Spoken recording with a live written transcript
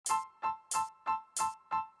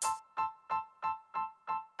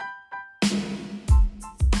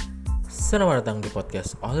Selamat datang di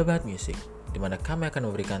podcast All About Music, di mana kami akan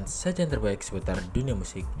memberikan sajian terbaik seputar dunia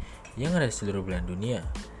musik yang ada di seluruh belahan dunia.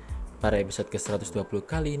 Pada episode ke-120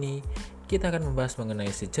 kali ini, kita akan membahas mengenai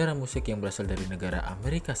sejarah musik yang berasal dari negara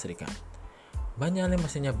Amerika Serikat. Banyak hal yang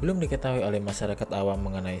mestinya belum diketahui oleh masyarakat awam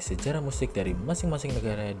mengenai sejarah musik dari masing-masing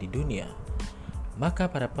negara di dunia. Maka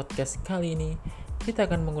pada podcast kali ini, kita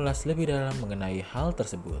akan mengulas lebih dalam mengenai hal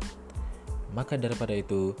tersebut. Maka daripada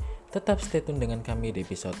itu, tetap stay tune dengan kami di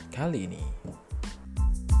episode kali ini.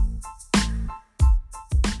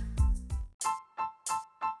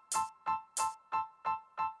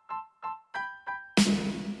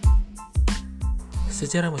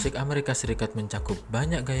 Sejarah musik Amerika Serikat mencakup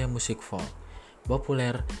banyak gaya musik folk,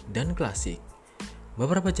 populer, dan klasik.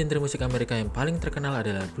 Beberapa genre musik Amerika yang paling terkenal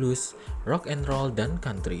adalah blues, rock and roll, dan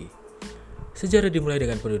country. Sejarah dimulai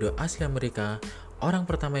dengan penduduk asli Amerika, orang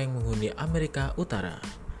pertama yang menghuni Amerika Utara.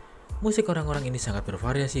 Musik orang-orang ini sangat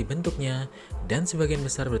bervariasi bentuknya dan sebagian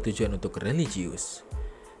besar bertujuan untuk religius.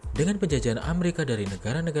 Dengan penjajahan Amerika dari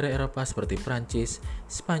negara-negara Eropa seperti Prancis,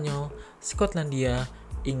 Spanyol, Skotlandia,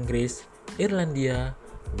 Inggris, Irlandia,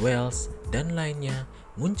 Wales, dan lainnya,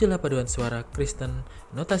 muncullah paduan suara Kristen,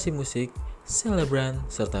 notasi musik, celebran,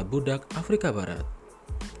 serta budak Afrika Barat.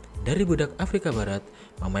 Dari budak Afrika Barat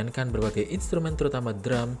memainkan berbagai instrumen terutama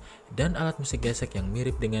drum dan alat musik gesek yang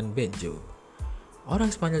mirip dengan banjo.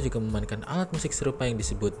 Orang Spanyol juga memainkan alat musik serupa yang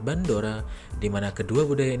disebut bandora, di mana kedua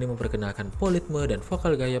budaya ini memperkenalkan politme dan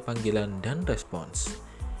vokal gaya panggilan dan respons.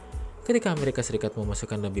 Ketika Amerika Serikat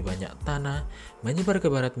memasukkan lebih banyak tanah, menyebar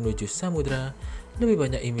ke barat menuju samudra, lebih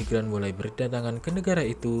banyak imigran mulai berdatangan ke negara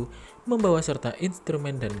itu, membawa serta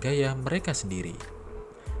instrumen dan gaya mereka sendiri.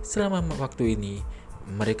 Selama waktu ini,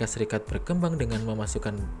 Amerika Serikat berkembang dengan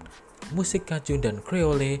memasukkan musik kajun dan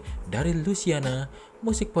creole dari Louisiana,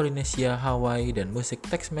 musik Polinesia, Hawaii, dan musik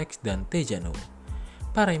Tex-Mex dan Tejano.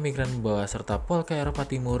 Para imigran membawa serta polka Eropa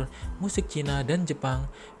Timur, musik Cina dan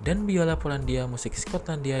Jepang, dan biola Polandia, musik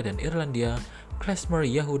Skotlandia dan Irlandia, klezmer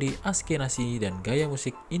Yahudi Askenazi, dan gaya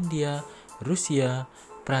musik India, Rusia,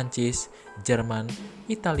 Prancis, Jerman,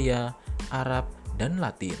 Italia, Arab, dan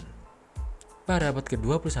Latin. Pada abad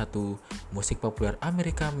ke-21, musik populer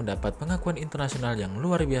Amerika mendapat pengakuan internasional yang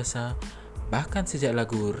luar biasa. Bahkan sejak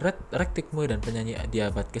lagu Rektikme dan penyanyi di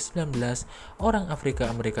abad ke-19, orang Afrika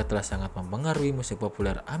Amerika telah sangat mempengaruhi musik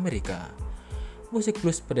populer Amerika. Musik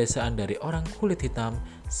blues pedesaan dari orang kulit hitam,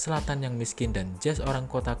 selatan yang miskin, dan jazz orang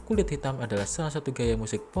kota kulit hitam adalah salah satu gaya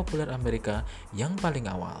musik populer Amerika yang paling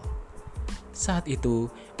awal. Saat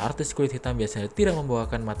itu, artis kulit hitam biasanya tidak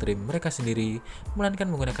membawakan materi mereka sendiri,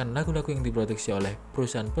 melainkan menggunakan lagu-lagu yang diproduksi oleh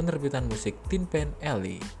perusahaan penerbitan musik Tin Pan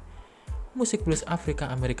Alley. Musik blues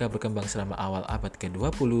Afrika Amerika berkembang selama awal abad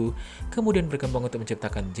ke-20, kemudian berkembang untuk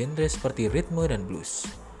menciptakan genre seperti ritme dan blues.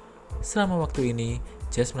 Selama waktu ini,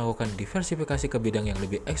 jazz melakukan diversifikasi ke bidang yang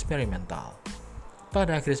lebih eksperimental.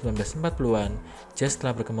 Pada akhir 1940-an, jazz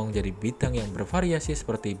telah berkembang menjadi bidang yang bervariasi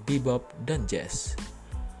seperti bebop dan jazz.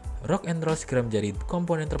 Rock and roll segera menjadi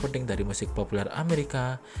komponen terpenting dari musik populer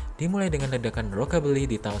Amerika, dimulai dengan ledakan rockabilly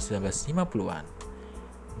di tahun 1950-an.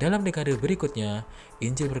 Dalam dekade berikutnya,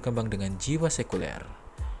 Injil berkembang dengan jiwa sekuler.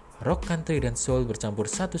 Rock, country, dan soul bercampur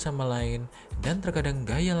satu sama lain, dan terkadang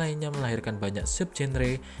gaya lainnya melahirkan banyak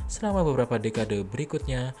subgenre selama beberapa dekade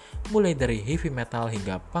berikutnya, mulai dari heavy metal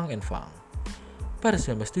hingga punk and funk. Pada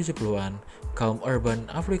 1970-an, kaum urban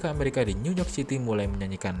Afrika Amerika di New York City mulai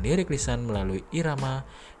menyanyikan lirik lisan melalui irama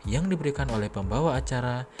yang diberikan oleh pembawa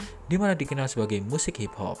acara, di mana dikenal sebagai musik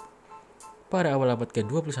hip hop. Pada awal abad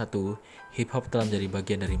ke-21, hip hop telah menjadi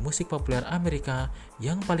bagian dari musik populer Amerika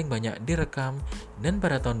yang paling banyak direkam, dan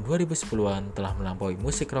pada tahun 2010-an telah melampaui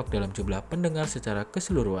musik rock dalam jumlah pendengar secara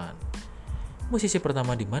keseluruhan. Musisi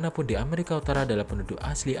pertama dimanapun di Amerika Utara adalah penduduk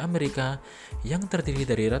asli Amerika yang terdiri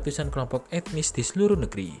dari ratusan kelompok etnis di seluruh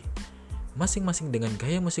negeri, masing-masing dengan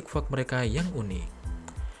gaya musik folk mereka yang unik.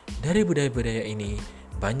 Dari budaya-budaya ini,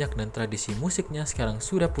 banyak dan tradisi musiknya sekarang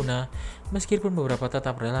sudah punah, meskipun beberapa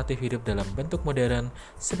tetap relatif hidup dalam bentuk modern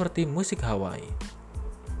seperti musik Hawaii.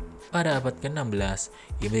 Pada abad ke-16,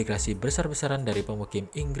 imigrasi besar-besaran dari pemukim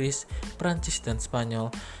Inggris, Prancis, dan Spanyol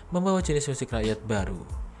membawa jenis musik rakyat baru.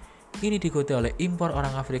 Ini diikuti oleh impor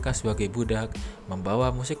orang Afrika sebagai budak, membawa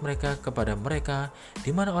musik mereka kepada mereka,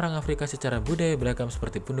 di mana orang Afrika secara budaya beragam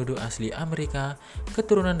seperti penduduk asli Amerika,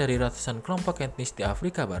 keturunan dari ratusan kelompok etnis di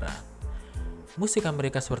Afrika Barat. Musik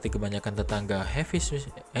Amerika seperti kebanyakan tetangga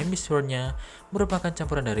hemisfernya merupakan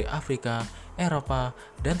campuran dari Afrika, Eropa,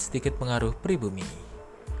 dan sedikit pengaruh pribumi.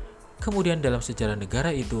 Kemudian dalam sejarah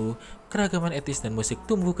negara itu, keragaman etnis dan musik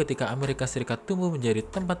tumbuh ketika Amerika Serikat tumbuh menjadi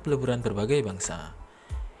tempat peleburan berbagai bangsa.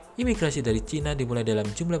 Imigrasi dari Cina dimulai dalam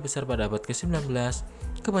jumlah besar pada abad ke-19,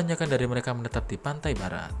 kebanyakan dari mereka menetap di pantai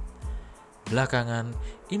barat. Belakangan,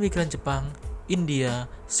 imigran Jepang,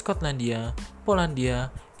 India, Skotlandia,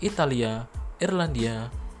 Polandia, Italia,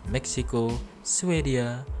 Irlandia, Meksiko,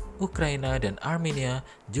 Swedia, Ukraina, dan Armenia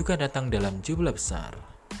juga datang dalam jumlah besar.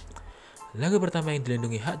 Lagu pertama yang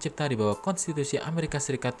dilindungi hak cipta di bawah Konstitusi Amerika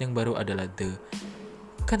Serikat yang baru adalah The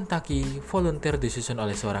Kentucky Volunteer disusun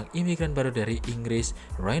oleh seorang imigran baru dari Inggris,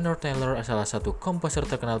 Raynor Taylor, salah satu komposer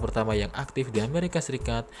terkenal pertama yang aktif di Amerika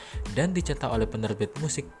Serikat dan dicetak oleh penerbit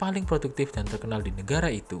musik paling produktif dan terkenal di negara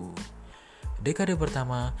itu. Dekade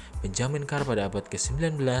pertama, Benjamin Carr pada abad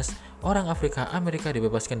ke-19, orang Afrika Amerika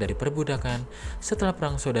dibebaskan dari perbudakan setelah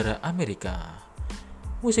Perang Saudara Amerika.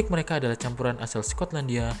 Musik mereka adalah campuran asal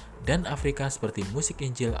Skotlandia dan Afrika seperti musik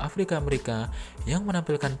Injil Afrika Amerika yang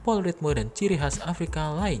menampilkan polritme dan ciri khas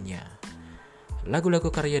Afrika lainnya.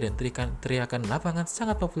 Lagu-lagu karya dan teriakan lapangan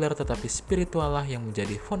sangat populer, tetapi spiritual lah yang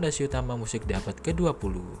menjadi fondasi utama musik di abad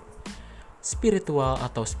ke-20. Spiritual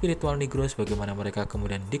atau spiritual Negro sebagaimana mereka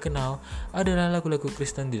kemudian dikenal adalah lagu-lagu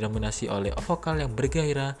Kristen didominasi oleh vokal yang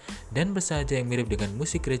bergairah dan bersahaja yang mirip dengan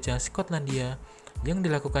musik gereja Skotlandia yang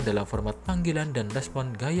dilakukan dalam format panggilan dan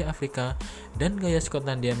respon gaya Afrika dan gaya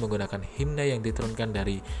Skotlandia menggunakan himne yang diturunkan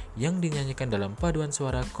dari yang dinyanyikan dalam paduan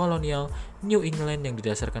suara kolonial New England yang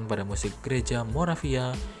didasarkan pada musik gereja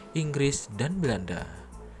Moravia, Inggris, dan Belanda.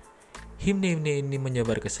 Himne-himne ini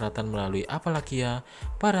menyebar ke selatan melalui Appalachia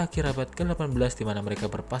pada akhir abad ke-18 di mana mereka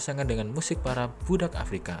berpasangan dengan musik para budak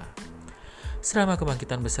Afrika. Selama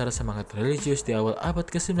kebangkitan besar semangat religius di awal abad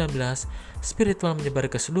ke-19, spiritual menyebar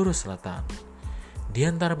ke seluruh selatan. Di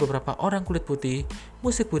antara beberapa orang kulit putih,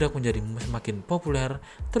 musik budak menjadi semakin populer,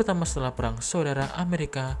 terutama setelah Perang Saudara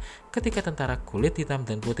Amerika, ketika tentara kulit hitam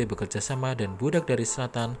dan putih bekerja sama dan budak dari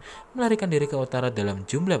selatan melarikan diri ke utara dalam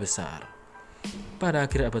jumlah besar. Pada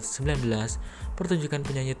akhir abad 19, pertunjukan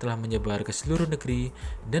penyanyi telah menyebar ke seluruh negeri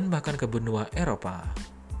dan bahkan ke benua Eropa.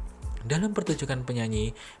 Dalam pertunjukan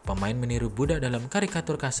penyanyi, pemain meniru budak dalam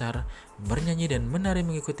karikatur kasar, bernyanyi dan menari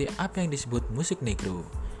mengikuti apa yang disebut musik negro.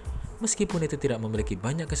 Meskipun itu tidak memiliki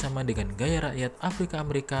banyak kesamaan dengan gaya rakyat Afrika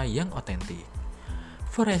Amerika yang otentik.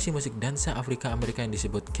 Variasi musik dansa Afrika Amerika yang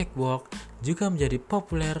disebut cakewalk juga menjadi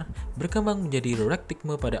populer, berkembang menjadi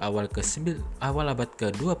ragtime pada awal abad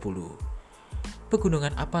ke-20.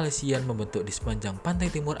 Pegunungan Appalachian membentuk di sepanjang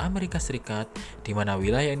pantai timur Amerika Serikat, di mana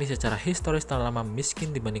wilayah ini secara historis telah lama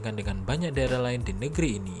miskin dibandingkan dengan banyak daerah lain di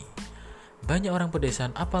negeri ini. Banyak orang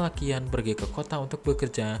pedesaan Appalachian pergi ke kota untuk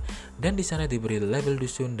bekerja dan di sana diberi label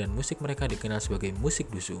dusun dan musik mereka dikenal sebagai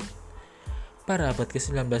musik dusun. Pada abad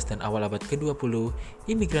ke-19 dan awal abad ke-20,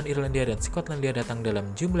 imigran Irlandia dan Skotlandia datang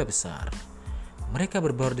dalam jumlah besar. Mereka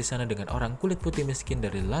berbaur di sana dengan orang kulit putih miskin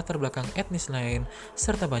dari latar belakang etnis lain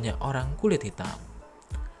serta banyak orang kulit hitam.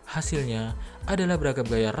 Hasilnya adalah beragam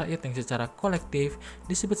gaya rakyat yang secara kolektif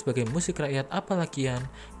disebut sebagai musik rakyat Appalachian.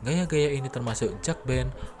 Gaya-gaya ini termasuk jug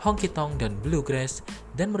band, honky tonk, dan bluegrass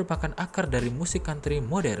dan merupakan akar dari musik country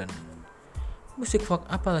modern. Musik folk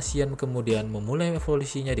Appalachian kemudian memulai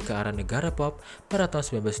evolusinya ke arah negara pop pada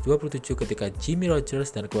tahun 1927 ketika Jimmie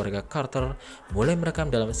Rogers dan keluarga Carter mulai merekam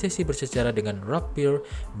dalam sesi bersejarah dengan Rock Beer,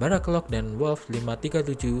 Barack dan Wolf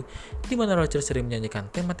 537, di mana Rogers sering menyanyikan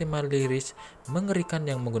tema-tema liris mengerikan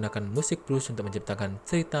yang menggunakan musik blues untuk menciptakan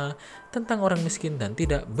cerita tentang orang miskin dan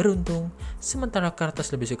tidak beruntung, sementara Carter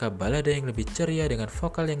lebih suka balada yang lebih ceria dengan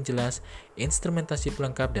vokal yang jelas, instrumentasi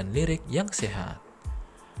pelengkap, dan lirik yang sehat.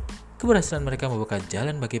 Keberhasilan mereka membuka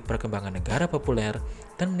jalan bagi perkembangan negara populer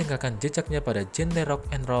dan meninggalkan jejaknya pada genre rock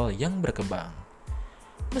and roll yang berkembang.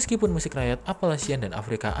 Meskipun musik rakyat Appalachian dan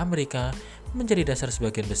Afrika Amerika menjadi dasar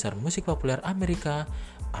sebagian besar musik populer Amerika,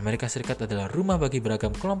 Amerika Serikat adalah rumah bagi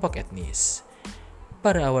beragam kelompok etnis.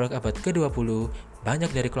 Pada awal abad ke-20, banyak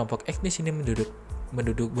dari kelompok etnis ini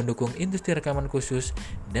mendukung industri rekaman khusus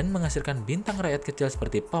dan menghasilkan bintang rakyat kecil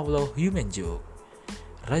seperti Pawlo Humenjuk,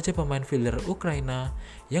 raja pemain fiddler Ukraina,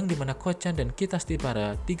 yang dimana Kochan dan Kitasti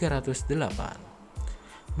pada 308.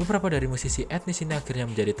 Beberapa dari musisi etnis ini akhirnya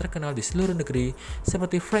menjadi terkenal di seluruh negeri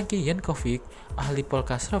seperti Frankie Yankovic, ahli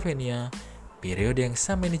polka Slovenia. Periode yang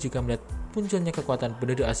sama ini juga melihat munculnya kekuatan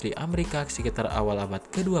penduduk asli Amerika sekitar awal abad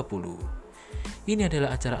ke-20. Ini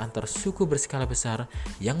adalah acara antar suku berskala besar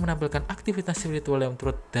yang menampilkan aktivitas spiritual yang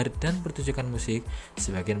turut dan pertunjukan musik,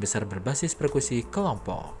 sebagian besar berbasis perkusi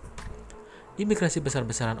kelompok. Imigrasi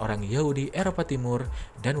besar-besaran orang Yahudi Eropa Timur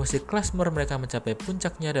dan musik klezmer mereka mencapai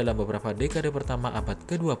puncaknya dalam beberapa dekade pertama abad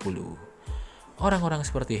ke-20. Orang-orang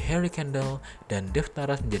seperti Harry Kendall dan Dave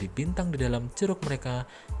Taras menjadi bintang di dalam ceruk mereka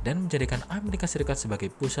dan menjadikan Amerika Serikat sebagai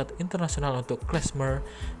pusat internasional untuk klezmer,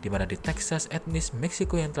 di mana di Texas etnis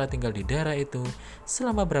Meksiko yang telah tinggal di daerah itu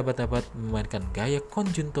selama berabad-abad memainkan gaya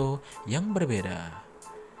conjunto yang berbeda.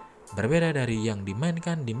 Berbeda dari yang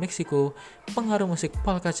dimainkan di Meksiko, pengaruh musik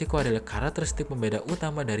polka Chico adalah karakteristik pembeda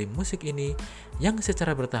utama dari musik ini yang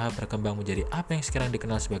secara bertahap berkembang menjadi apa yang sekarang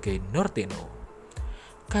dikenal sebagai Norteño.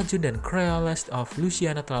 Cajun dan Creoles of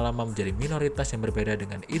Louisiana telah lama menjadi minoritas yang berbeda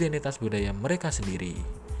dengan identitas budaya mereka sendiri.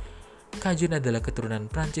 Cajun adalah keturunan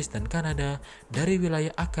Prancis dan Kanada dari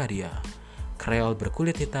wilayah Acadia. Creole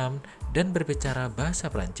berkulit hitam dan berbicara bahasa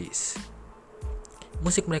Prancis.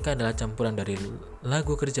 Musik mereka adalah campuran dari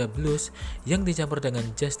lagu kerja blues yang dicampur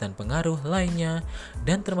dengan jazz dan pengaruh lainnya,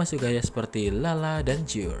 dan termasuk gaya seperti lala dan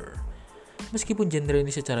jur. Meskipun genre ini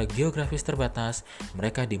secara geografis terbatas,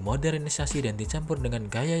 mereka dimodernisasi dan dicampur dengan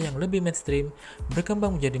gaya yang lebih mainstream,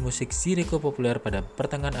 berkembang menjadi musik Zydeco populer pada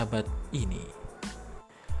pertengahan abad ini.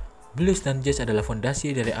 Blues dan jazz adalah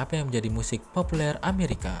fondasi dari apa yang menjadi musik populer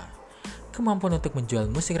Amerika. Kemampuan untuk menjual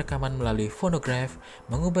musik rekaman melalui fonograf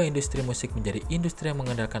mengubah industri musik menjadi industri yang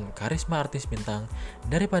mengandalkan karisma artis bintang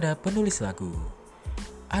daripada penulis lagu.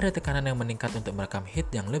 Ada tekanan yang meningkat untuk merekam hit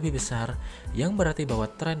yang lebih besar, yang berarti bahwa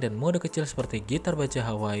tren dan mode kecil seperti gitar baja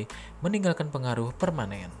Hawaii meninggalkan pengaruh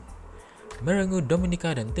permanen. Merengue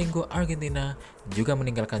Dominika dan tango Argentina juga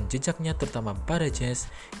meninggalkan jejaknya, terutama pada jazz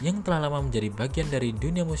yang telah lama menjadi bagian dari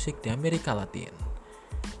dunia musik di Amerika Latin.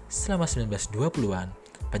 Selama 1920-an,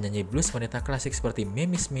 penyanyi blues wanita klasik seperti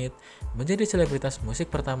Mamie Smith menjadi selebritas musik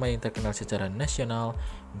pertama yang terkenal secara nasional.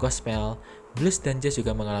 Gospel, blues dan jazz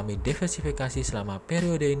juga mengalami diversifikasi selama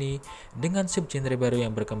periode ini dengan subgenre baru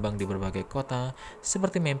yang berkembang di berbagai kota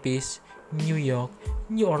seperti Memphis, New York,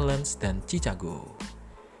 New Orleans, dan Chicago.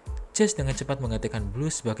 Jazz dengan cepat menggantikan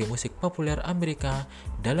blues sebagai musik populer Amerika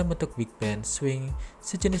dalam bentuk big band, swing,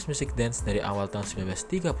 sejenis musik dance dari awal tahun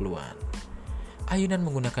 1930-an. Ayunan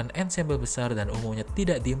menggunakan ensemble besar dan umumnya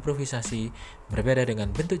tidak diimprovisasi, berbeda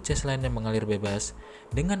dengan bentuk jazz lain yang mengalir bebas.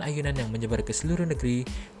 Dengan ayunan yang menyebar ke seluruh negeri,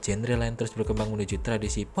 genre lain terus berkembang menuju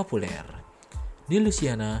tradisi populer. Di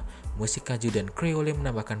Louisiana, musik Cajun dan Creole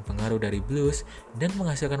menambahkan pengaruh dari blues dan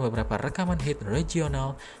menghasilkan beberapa rekaman hit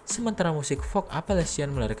regional, sementara musik folk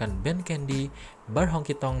Appalachian melahirkan band Candy, bar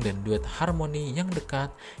honky tonk, dan duet harmoni yang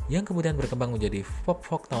dekat yang kemudian berkembang menjadi pop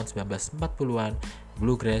folk tahun 1940-an,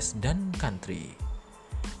 bluegrass, dan country.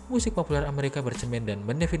 Musik populer Amerika bercermin dan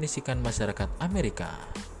mendefinisikan masyarakat Amerika.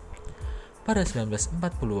 Pada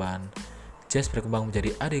 1940-an, jazz berkembang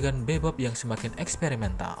menjadi adegan bebop yang semakin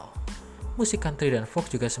eksperimental. Musik country dan folk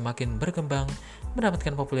juga semakin berkembang,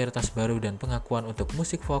 mendapatkan popularitas baru dan pengakuan untuk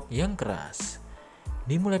musik folk yang keras.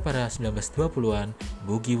 Dimulai pada 1920-an,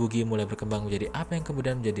 boogie-woogie mulai berkembang menjadi apa yang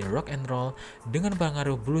kemudian menjadi rock and roll dengan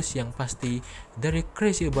pengaruh blues yang pasti dari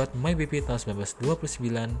Crazy About My Baby tahun 1929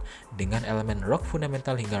 dengan elemen rock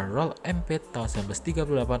fundamental hingga roll and beat tahun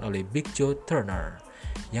 1938 oleh Big Joe Turner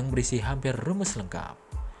yang berisi hampir rumus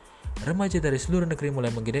lengkap. Remaja dari seluruh negeri mulai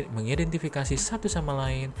mengidentifikasi satu sama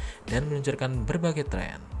lain dan meluncurkan berbagai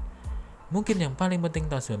tren. Mungkin yang paling penting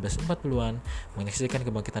tahun 1940-an menyaksikan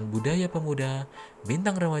kebangkitan budaya pemuda.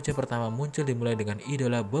 Bintang remaja pertama muncul dimulai dengan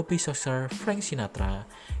idola Bobby Soxer, Frank Sinatra.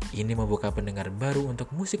 Ini membuka pendengar baru untuk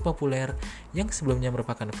musik populer yang sebelumnya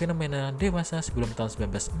merupakan fenomena dewasa sebelum tahun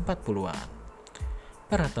 1940-an.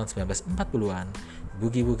 Pada tahun 1940-an,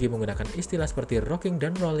 boogie-woogie menggunakan istilah seperti rocking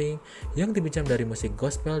dan rolling yang dipinjam dari musik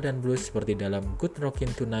gospel dan blues seperti dalam Good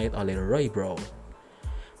Rockin' Tonight oleh Roy Brown.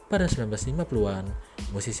 Pada 1950-an,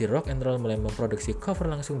 musisi rock and roll mulai memproduksi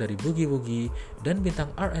cover langsung dari boogie-woogie dan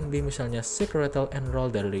bintang R&B misalnya Sick Rattle and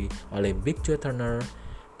Roll oleh Big Joe Turner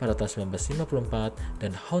pada tahun 1954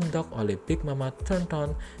 dan Hound Dog oleh Big Mama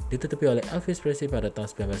Thornton ditutupi oleh Elvis Presley pada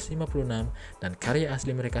tahun 1956 dan karya asli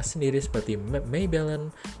mereka sendiri seperti Maybelline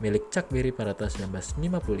milik Chuck Berry pada tahun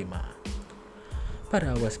 1955.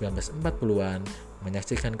 Pada awal 1940-an,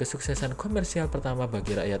 menyaksikan kesuksesan komersial pertama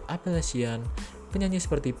bagi rakyat Appalachian, penyanyi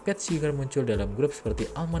seperti Pete Seeger muncul dalam grup seperti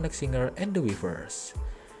Almanac Singer and the Weavers.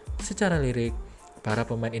 Secara lirik, para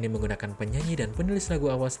pemain ini menggunakan penyanyi dan penulis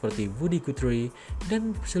lagu awal seperti Woody Guthrie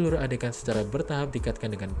dan seluruh adegan secara bertahap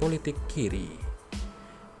dikaitkan dengan politik kiri.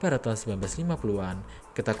 Pada tahun 1950-an,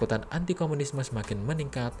 ketakutan anti-komunisme semakin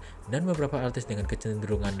meningkat dan beberapa artis dengan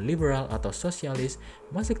kecenderungan liberal atau sosialis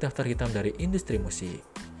masuk daftar hitam dari industri musik.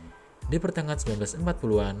 Di pertengahan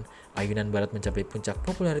 1940-an, ayunan barat mencapai puncak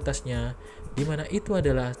popularitasnya, di mana itu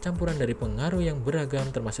adalah campuran dari pengaruh yang beragam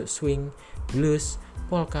termasuk swing, blues,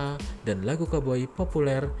 polka, dan lagu cowboy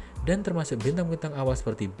populer, dan termasuk bintang-bintang awal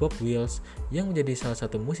seperti Bob Wills yang menjadi salah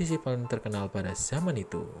satu musisi paling terkenal pada zaman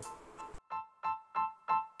itu.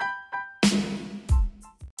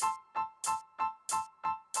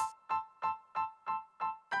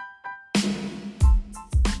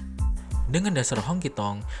 Dengan dasar honky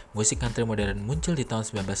tonk, musik country modern muncul di tahun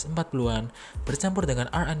 1940-an bercampur dengan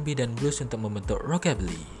R&B dan blues untuk membentuk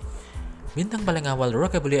rockabilly. Bintang paling awal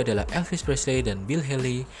rockabilly adalah Elvis Presley dan Bill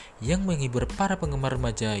Haley yang menghibur para penggemar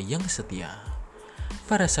remaja yang setia.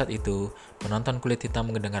 Pada saat itu, penonton kulit hitam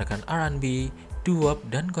mendengarkan R&B, doo-wop,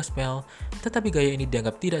 dan gospel, tetapi gaya ini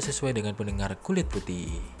dianggap tidak sesuai dengan pendengar kulit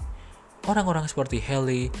putih. Orang-orang seperti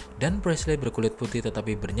Haley dan Presley berkulit putih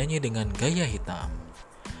tetapi bernyanyi dengan gaya hitam.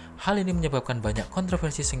 Hal ini menyebabkan banyak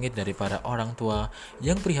kontroversi sengit dari para orang tua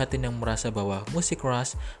yang prihatin yang merasa bahwa musik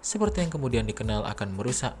ras seperti yang kemudian dikenal akan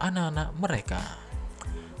merusak anak-anak mereka.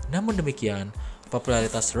 Namun demikian,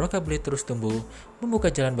 popularitas rockabilly terus tumbuh,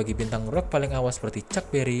 membuka jalan bagi bintang rock paling awal seperti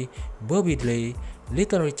Chuck Berry, Bobby Daly,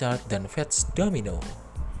 Little Richard, dan Fats Domino.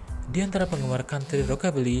 Di antara penggemar country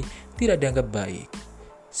rockabilly tidak dianggap baik.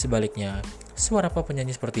 Sebaliknya, suara pop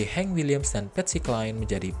penyanyi seperti Hank Williams dan Patsy Cline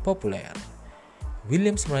menjadi populer.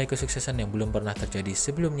 Williams meraih kesuksesan yang belum pernah terjadi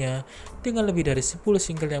sebelumnya dengan lebih dari 10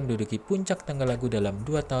 single yang menduduki puncak tangga lagu dalam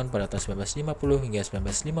 2 tahun pada tahun 1950 hingga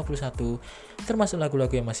 1951, termasuk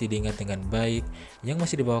lagu-lagu yang masih diingat dengan baik yang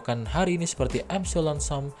masih dibawakan hari ini seperti I'm So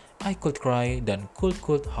Lonesome, I Could Cry, dan Cold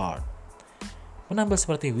Cold Heart. Penambal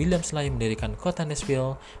seperti Williams lah yang mendirikan kota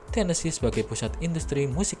Nashville, Tennessee sebagai pusat industri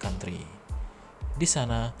musik country. Di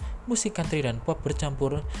sana, musik country dan pop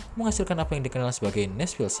bercampur menghasilkan apa yang dikenal sebagai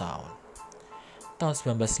Nashville Sound. Tahun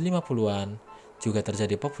 1950-an, juga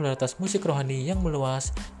terjadi popularitas musik rohani yang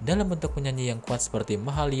meluas dalam bentuk penyanyi yang kuat seperti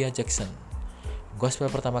Mahalia Jackson. Gospel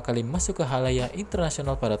pertama kali masuk ke halayak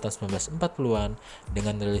internasional pada tahun 1940-an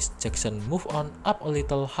dengan rilis Jackson Move On Up a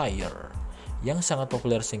Little Higher, yang sangat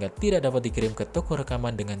populer sehingga tidak dapat dikirim ke toko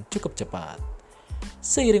rekaman dengan cukup cepat.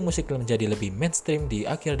 Seiring musik menjadi lebih mainstream di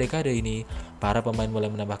akhir dekade ini, para pemain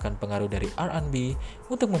mulai menambahkan pengaruh dari R&B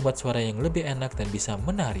untuk membuat suara yang lebih enak dan bisa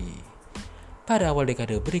menari. Pada awal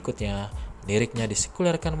dekade berikutnya, liriknya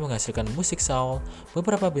disekulerkan menghasilkan musik soul.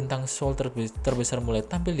 Beberapa bintang soul terbesar mulai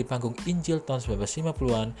tampil di panggung Injil tahun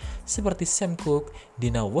 1950-an seperti Sam Cooke,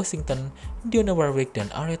 Dinah Washington, Dionne Warwick, dan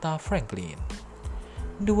Aretha Franklin.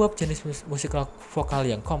 Dua jenis musik vokal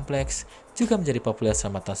yang kompleks juga menjadi populer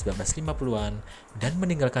selama tahun 1950-an dan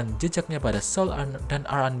meninggalkan jejaknya pada soul dan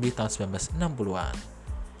R&B tahun 1960-an.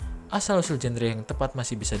 Asal-usul genre yang tepat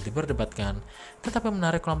masih bisa diperdebatkan, tetapi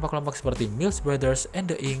menarik kelompok-kelompok seperti Mills Brothers and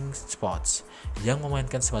the Ink Spots yang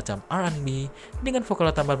memainkan semacam R&B dengan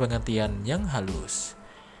vokal tambah pengantian yang halus.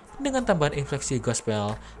 Dengan tambahan infleksi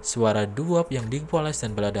gospel, suara doo-wop yang dipoles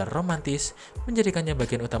dan balada romantis menjadikannya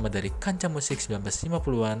bagian utama dari kancah musik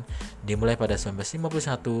 1950-an, dimulai pada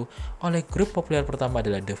 1951 oleh grup populer pertama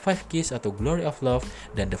adalah The Five Keys atau Glory of Love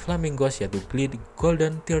dan The Flamingos yaitu Bleed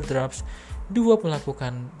Golden Teardrops. Doo-wop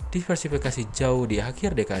melakukan diversifikasi jauh di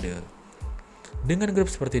akhir dekade. Dengan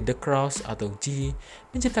grup seperti The Crows atau G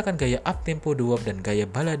menciptakan gaya up-tempo doo-wop dan gaya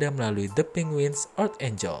balada melalui The Penguins, Earth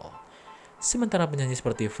Angel. Sementara penyanyi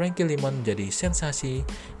seperti Frankie Lymon menjadi sensasi,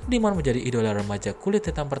 Lymon menjadi idola remaja kulit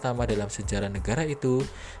hitam pertama dalam sejarah negara itu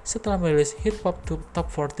setelah merilis hit pop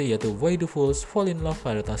top 40 yaitu Why Do Fools Fall in Love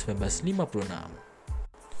pada tahun 1956.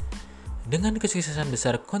 Dengan kesuksesan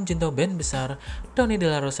besar Conjunto Band besar Tony De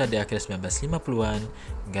La Rosa di akhir 1950-an,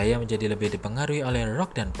 gaya menjadi lebih dipengaruhi oleh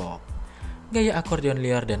rock dan pop. Gaya akordeon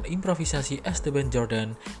liar dan improvisasi Esteban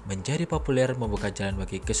Jordan menjadi populer membuka jalan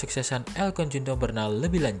bagi kesuksesan El Conjunto Bernal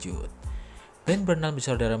lebih lanjut. Band Bernal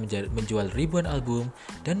bersaudara menjual ribuan album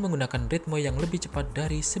dan menggunakan ritme yang lebih cepat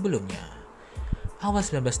dari sebelumnya. Awal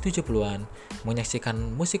 1970-an,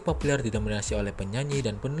 menyaksikan musik populer didominasi oleh penyanyi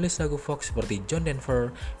dan penulis lagu folk seperti John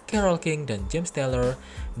Denver, Carole King, dan James Taylor,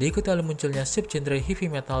 diikuti oleh munculnya subgenre heavy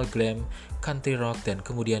metal, glam, country rock, dan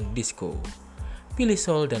kemudian disco. Philly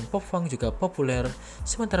soul dan pop funk juga populer,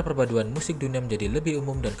 sementara perpaduan musik dunia menjadi lebih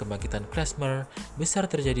umum dan kebangkitan klezmer besar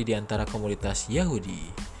terjadi di antara komunitas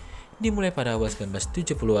Yahudi. Dimulai pada awal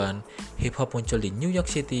 1970-an, hip-hop muncul di New York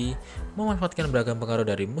City, memanfaatkan beragam pengaruh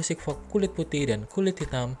dari musik folk kulit putih dan kulit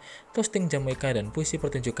hitam, toasting Jamaika, dan puisi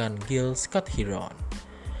pertunjukan Gil Scott-Heron.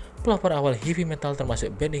 Pelopor awal heavy metal termasuk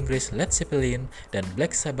band Inggris Led Zeppelin dan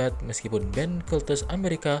Black Sabbath, meskipun band kultus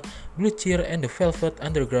Amerika Blue Cheer and the Velvet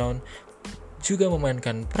Underground juga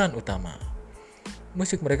memainkan peran utama.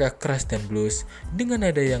 Musik mereka keras dan blues, dengan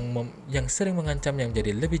nada yang sering mengancam yang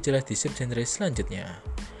jadi lebih jelas di subgenre selanjutnya.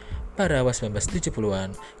 Pada awal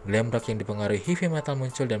 1970-an, glam rock yang dipengaruhi heavy metal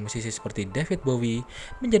muncul dan musisi seperti David Bowie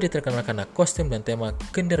menjadi terkenal karena kostum dan tema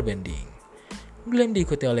gender bending. Glam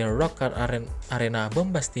diikuti oleh rock arena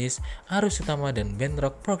bombastis, arus utama, dan band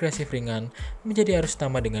rock progresif ringan menjadi arus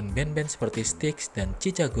utama dengan band-band seperti Styx dan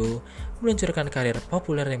Chicago meluncurkan karir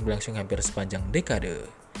populer yang berlangsung hampir sepanjang dekade.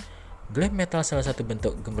 Glam metal, salah satu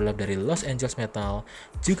bentuk gemerlap dari Los Angeles metal,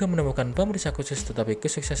 juga menemukan pemeriksa khusus, tetapi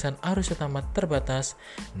kesuksesan arus utama terbatas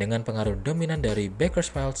dengan pengaruh dominan dari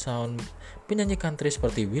Bakersfield Sound. Penyanyi country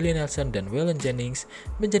seperti Willie Nelson dan Waylon Jennings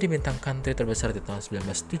menjadi bintang country terbesar di tahun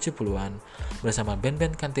 1970-an bersama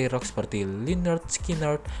band-band country rock seperti Lynyrd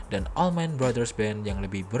Skynyrd dan Allman Brothers Band yang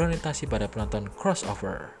lebih berorientasi pada penonton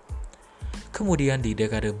crossover. Kemudian di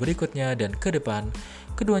dekade berikutnya dan ke depan,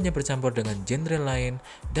 keduanya bercampur dengan genre lain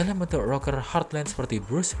dalam bentuk rocker heartland seperti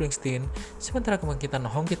Bruce Springsteen, sementara kebangkitan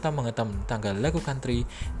honky tonk menghantam tangga lagu country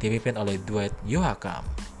dipimpin oleh duet Yoakam.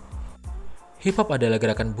 Hip hop adalah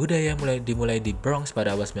gerakan budaya dimulai di Bronx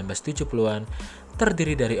pada awal 1970-an,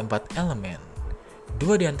 terdiri dari 4 elemen.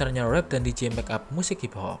 2 diantaranya rap dan DJ make up musik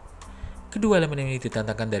hip hop. Kedua elemen ini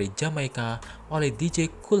ditantangkan dari Jamaika oleh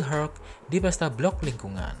DJ Kool Herc di pesta blok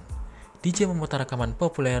lingkungan. DJ memutar rekaman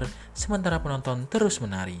populer, sementara penonton terus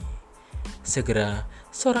menari. Segera,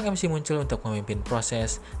 seorang MC muncul untuk memimpin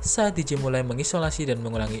proses saat DJ mulai mengisolasi dan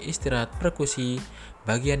mengulangi istirahat perkusi,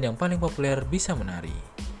 bagian yang paling populer bisa menari.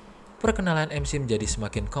 Perkenalan MC menjadi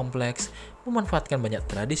semakin kompleks, memanfaatkan banyak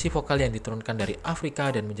tradisi vokal yang diturunkan dari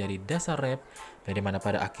Afrika dan menjadi dasar rap, dari mana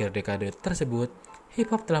pada akhir dekade tersebut,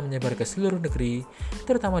 hip-hop telah menyebar ke seluruh negeri,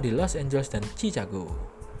 terutama di Los Angeles dan Chicago.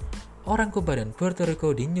 Orang Kuba dan Puerto Rico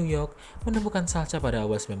di New York menemukan salsa pada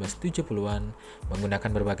awal 1970-an menggunakan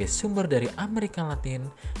berbagai sumber dari Amerika Latin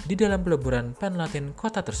di dalam peleburan pan Latin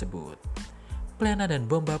kota tersebut. Plena dan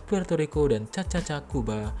bomba Puerto Rico dan cha-cha-cha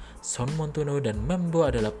Kuba, son montuno dan mambo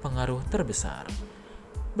adalah pengaruh terbesar.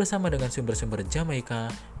 Bersama dengan sumber-sumber Jamaika,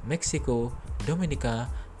 Meksiko, Dominika,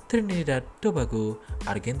 Trinidad, Tobago,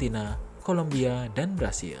 Argentina, Kolombia, dan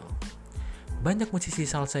Brasil. Banyak musisi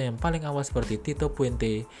salsa yang paling awal seperti Tito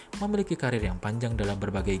Puente memiliki karir yang panjang dalam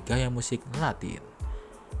berbagai gaya musik Latin.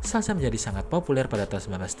 Salsa menjadi sangat populer pada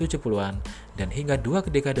tahun 1970-an dan hingga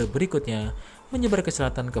 2 dekade berikutnya menyebar ke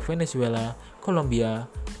selatan ke Venezuela, Kolombia,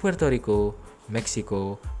 Puerto Rico,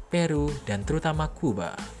 Meksiko, Peru, dan terutama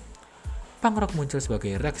Kuba. Punk rock muncul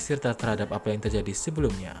sebagai reaksi terhadap apa yang terjadi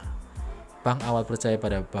sebelumnya. Punk awal percaya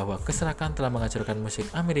pada bahwa keserakahan telah menghancurkan musik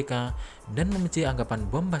Amerika dan membenci anggapan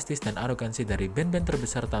bombastis dan arogansi dari band-band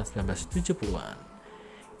terbesar tahun 1970-an.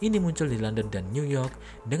 Ini muncul di London dan New York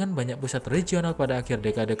dengan banyak pusat regional pada akhir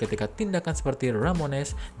dekade ketika tindakan seperti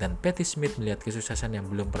Ramones dan Patti Smith melihat kesuksesan yang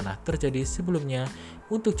belum pernah terjadi sebelumnya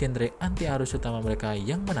untuk genre anti-arus utama mereka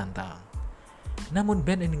yang menantang. Namun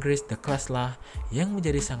band Inggris The Clash lah yang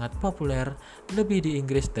menjadi sangat populer lebih di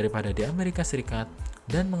Inggris daripada di Amerika Serikat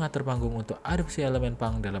dan mengatur panggung untuk adopsi elemen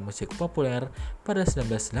punk dalam musik populer pada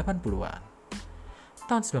 1980-an.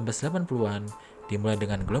 Tahun 1980-an dimulai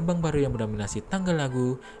dengan gelombang baru yang mendominasi tanggal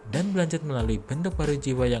lagu dan berlanjut melalui bentuk baru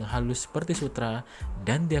jiwa yang halus seperti sutra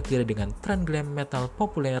dan diakhiri dengan tren glam metal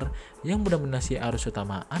populer yang mendominasi arus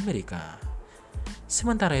utama Amerika.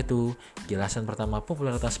 Sementara itu, kilasan pertama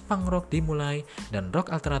popularitas punk rock dimulai dan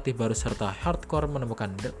rock alternatif baru serta hardcore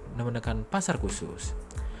menemukan pasar khusus.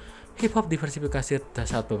 Hip hop diversifikasi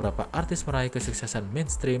saat beberapa artis meraih kesuksesan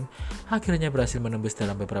mainstream akhirnya berhasil menembus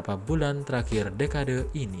dalam beberapa bulan terakhir dekade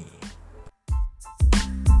ini.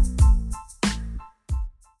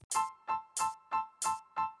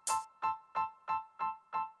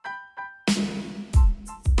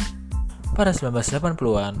 Pada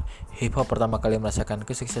 1980-an, hip hop pertama kali merasakan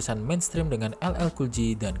kesuksesan mainstream dengan LL Cool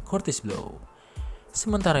J dan Kurtis Blow.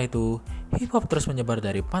 Sementara itu, hip hop terus menyebar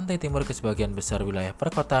dari pantai timur ke sebagian besar wilayah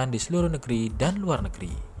perkotaan di seluruh negeri dan luar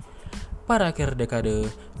negeri. Pada akhir dekade,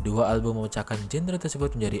 2 album memecahkan genre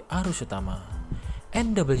tersebut menjadi arus utama.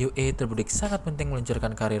 NWA terbedik sangat penting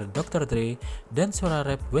meluncurkan karir Dr. Dre dan suara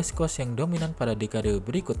rap West Coast yang dominan pada dekade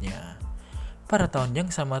berikutnya. Pada tahun yang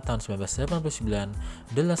sama, tahun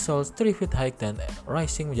 1989, De La Soul's 3 Feet High dan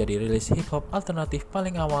Rising menjadi rilis hip-hop alternatif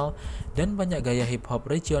paling awal dan banyak gaya hip-hop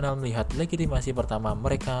regional melihat legitimasi pertama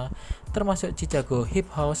mereka, termasuk Chicago Hip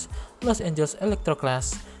House, Los Angeles Electro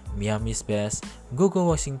Clash, Miami's Bass, Go-Go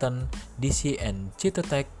Washington, DC, and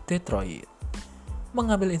Chitotech Detroit.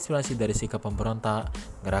 Mengambil inspirasi dari sikap pemberontak,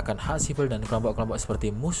 gerakan hak sipil dan kelompok-kelompok seperti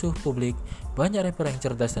musuh publik, banyak rapper yang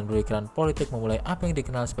cerdas dan berpikiran politik memulai apa yang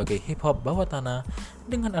dikenal sebagai hip-hop bawah tanah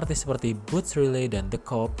dengan artis seperti Boots Riley dan The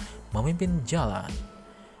Cop memimpin jalan.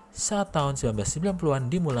 Saat tahun 1990-an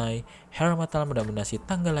dimulai, hair metal mendominasi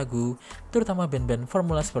tangga lagu, terutama band-band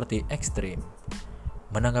formula seperti Extreme.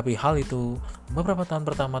 Menanggapi hal itu, beberapa tahun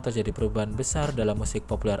pertama terjadi perubahan besar dalam musik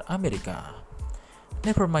populer Amerika.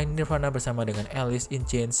 Nevermind Nirvana bersama dengan Alice in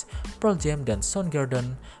Chains, Pearl Jam, dan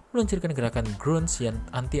Soundgarden meluncurkan gerakan grunge yang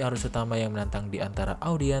anti arus utama yang menantang di antara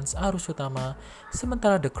audiens arus utama,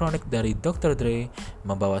 sementara The Chronic dari Dr. Dre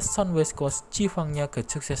membawa sound West Coast G-Funk-nya ke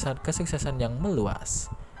kesuksesan yang meluas.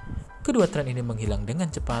 Kedua tren ini menghilang dengan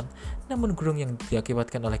cepat, namun grunge yang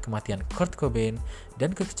diakibatkan oleh kematian Kurt Cobain dan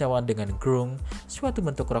kekecewaan dengan grunge, suatu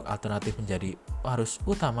bentuk rock alternatif menjadi arus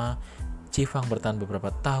utama. G-Funk bertahan beberapa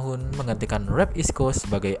tahun menggantikan rap East Coast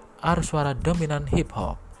sebagai arus suara dominan hip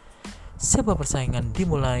hop. Sebuah persaingan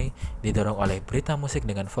dimulai, didorong oleh berita musik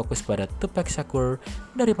dengan fokus pada Tupac Shakur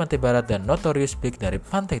dari pantai barat dan Notorious Big dari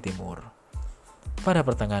pantai timur. Pada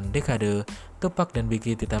pertengahan dekade, Tupac dan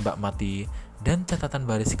Biggie ditembak mati dan catatan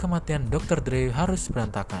baris kematian Dr. Dre harus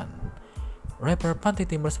berantakan. Rapper pantai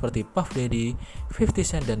timur seperti Puff Daddy, 50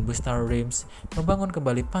 Cent dan Busta Rhymes membangun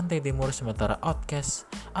kembali pantai timur sementara Outkast,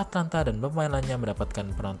 Atlanta dan pemain lainnya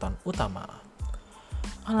mendapatkan penonton utama.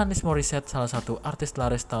 Alanis Morissette, salah satu artis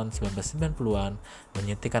laris tahun 1990-an,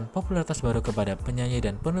 menyuntikkan popularitas baru kepada penyanyi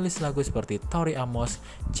dan penulis lagu seperti Tori Amos,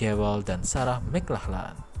 Jewel, dan Sarah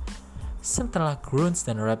McLachlan. Setelah grunge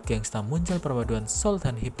dan rap gangsta muncul perpaduan soul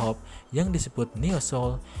dan hip hop yang disebut neo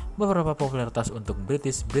soul, beberapa popularitas untuk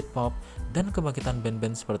British Britpop dan kebangkitan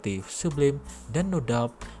band-band seperti Sublime dan No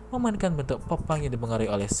Doubt memainkan bentuk pop punk yang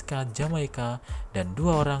dipengaruhi oleh ska Jamaika dan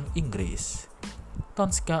dua orang Inggris.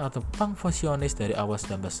 Tone ska atau punk fusionis dari awal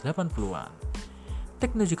 1980-an.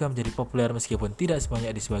 Techno juga menjadi populer meskipun tidak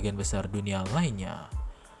sebanyak di sebagian besar dunia lainnya.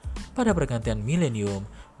 Pada pergantian milenium,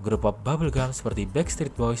 grup pop bubblegum seperti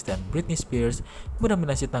Backstreet Boys dan Britney Spears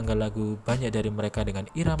mendominasi tangga lagu, banyak dari mereka dengan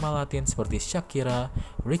irama Latin seperti Shakira,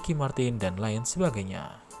 Ricky Martin, dan lain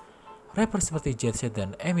sebagainya. Rapper seperti Jet Set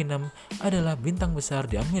dan Eminem adalah bintang besar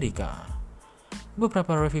di Amerika.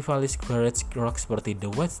 Beberapa revivalis garage rock seperti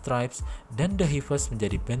The White Stripes dan The Heifers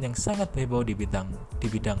menjadi band yang sangat heboh di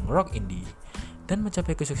bidang rock indie dan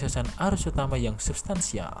mencapai kesuksesan arus utama yang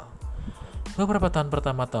substansial. Beberapa tahun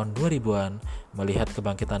pertama tahun 2000-an melihat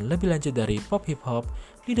kebangkitan lebih lanjut dari pop hip hop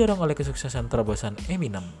didorong oleh kesuksesan terobosan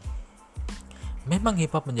Eminem. Memang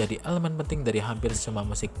hip hop menjadi elemen penting dari hampir semua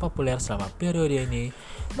musik populer selama periode ini,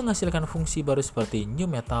 menghasilkan fungsi baru seperti new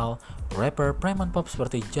metal. Rapper preman pop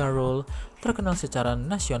seperti Ja Rule terkenal secara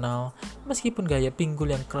nasional, meskipun gaya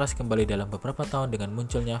pinggul yang keras kembali dalam beberapa tahun dengan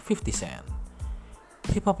munculnya 50 Cent.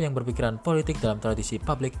 Hip-hop yang berpikiran politik dalam tradisi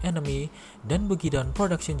Public Enemy dan Boogie Down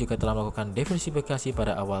Production juga telah melakukan diversifikasi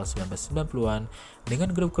pada awal 1990-an dengan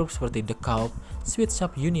grup-grup seperti The Cult, Sweet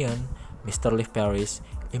Shop Union, Mr. Liv Paris,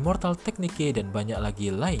 Immortal Technique, dan banyak lagi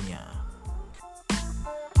lainnya.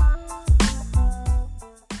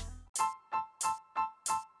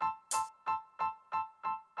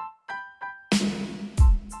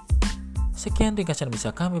 Sekian ringkasan bisa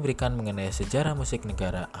kami berikan mengenai sejarah musik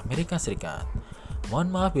negara Amerika Serikat. Mohon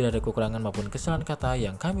maaf bila ada kekurangan maupun kesalahan kata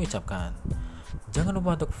yang kami ucapkan. Jangan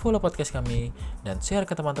lupa untuk follow podcast kami dan share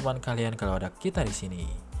ke teman-teman kalian kalau ada kita di sini.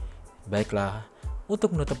 Baiklah,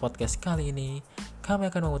 untuk menutup podcast kali ini, kami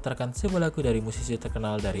akan memutarkan sebuah lagu dari musisi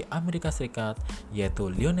terkenal dari Amerika Serikat, yaitu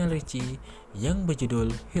Lionel Richie, yang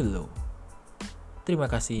berjudul Hello. Terima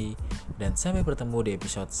kasih, dan sampai bertemu di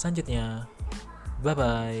episode selanjutnya.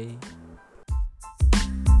 Bye-bye.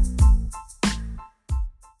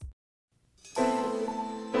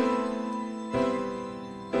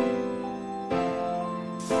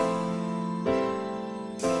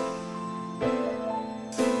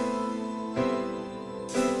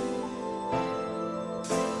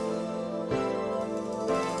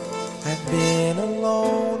 I've been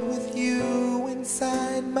alone with you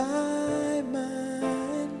inside my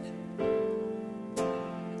mind,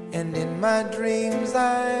 and in my dreams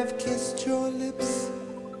I've kissed your lips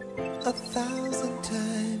 1,000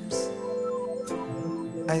 times.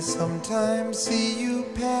 I sometimes see you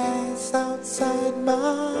pass outside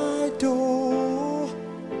my door.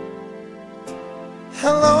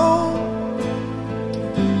 Hello,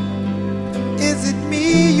 is it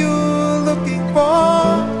me you're looking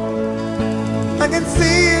for? I can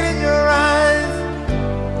see it in your eyes,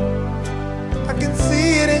 I can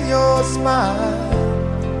see it in your smile.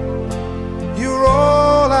 You're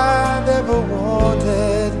all I've ever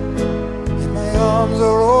wanted, and my arms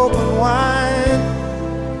are open wide.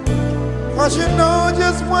 'Cause you know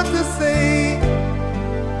just what to say,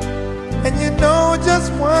 and you know just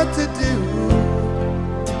what to do,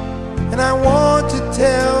 and I want to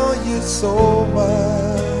tell you so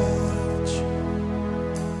much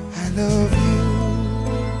I love you.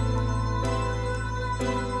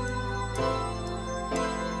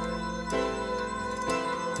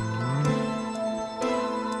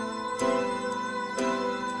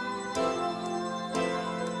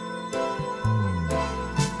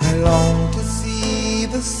 I long to see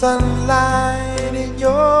the sunlight in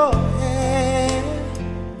your hair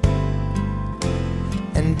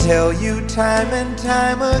and tell you time and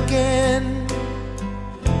time again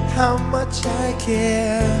how much I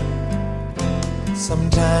care.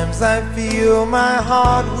 Sometimes I feel my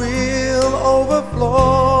heart will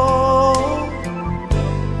overflow.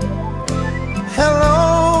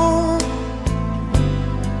 Hello,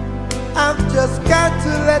 I've just got to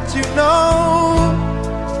let you know,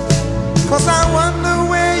 'cause I wonder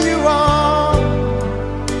where you are,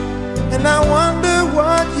 and I wonder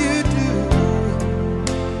what you do.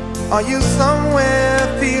 Are you somewhere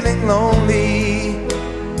feeling lonely,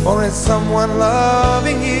 or is someone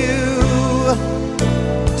loving you?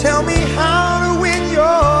 Tell me how to win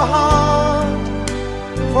your heart,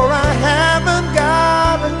 for I haven't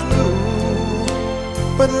got a clue.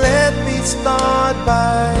 But let me start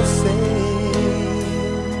by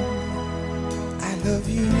saying I love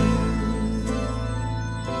you.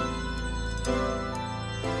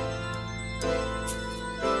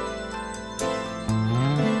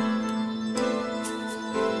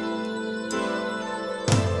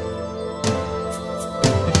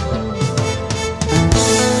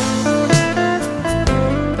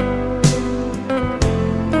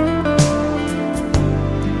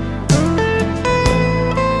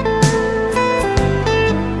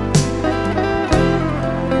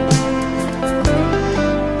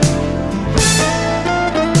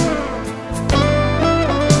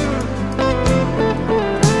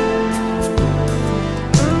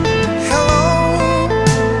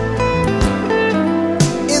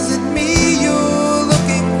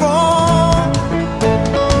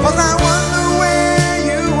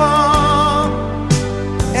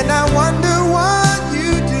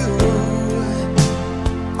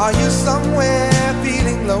 Are you somewhere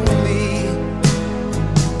feeling lonely?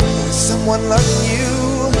 Is someone loving you?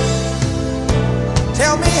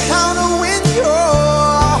 Tell me how to